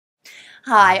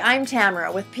Hi, I'm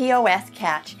Tamara with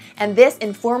POSCatch, and this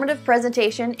informative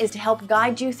presentation is to help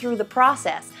guide you through the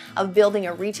process of building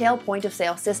a retail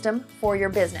point-of-sale system for your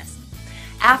business.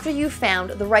 After you've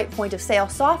found the right point-of-sale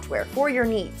software for your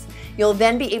needs, you'll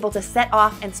then be able to set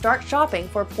off and start shopping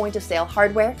for point-of-sale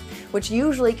hardware, which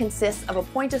usually consists of a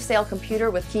point-of-sale computer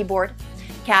with keyboard,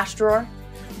 cash drawer,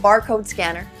 barcode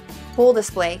scanner, pull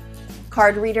display,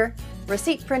 card reader,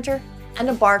 receipt printer, and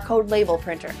a barcode label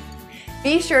printer.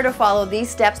 Be sure to follow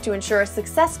these steps to ensure a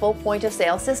successful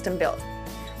point-of-sale system build.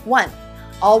 1.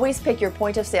 Always pick your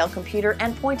point-of-sale computer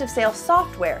and point-of-sale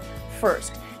software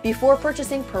first before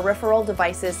purchasing peripheral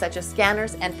devices such as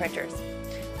scanners and printers.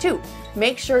 2.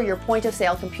 Make sure your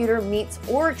point-of-sale computer meets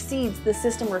or exceeds the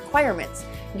system requirements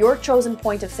your chosen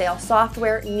point-of-sale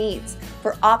software needs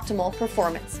for optimal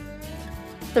performance.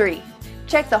 3.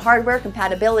 Check the hardware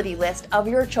compatibility list of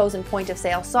your chosen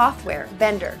point-of-sale software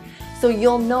vendor so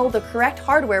you'll know the correct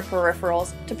hardware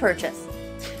peripherals to purchase.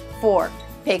 4.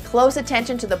 Pay close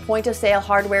attention to the point-of-sale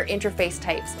hardware interface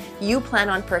types you plan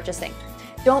on purchasing.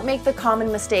 Don't make the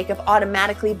common mistake of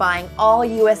automatically buying all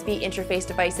USB interface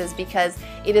devices because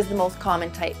it is the most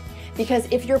common type. Because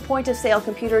if your point-of-sale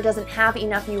computer doesn't have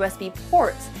enough USB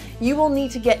ports, you will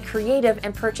need to get creative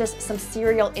and purchase some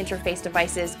serial interface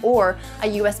devices or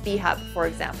a USB hub, for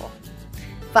example.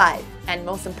 5. And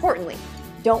most importantly,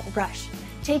 don't rush.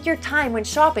 Take your time when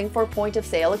shopping for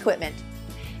point-of-sale equipment.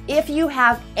 If you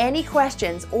have any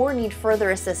questions or need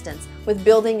further assistance with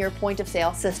building your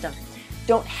point-of-sale system,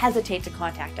 don't hesitate to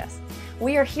contact us.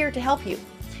 We are here to help you.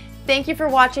 Thank you for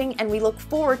watching, and we look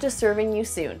forward to serving you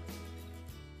soon.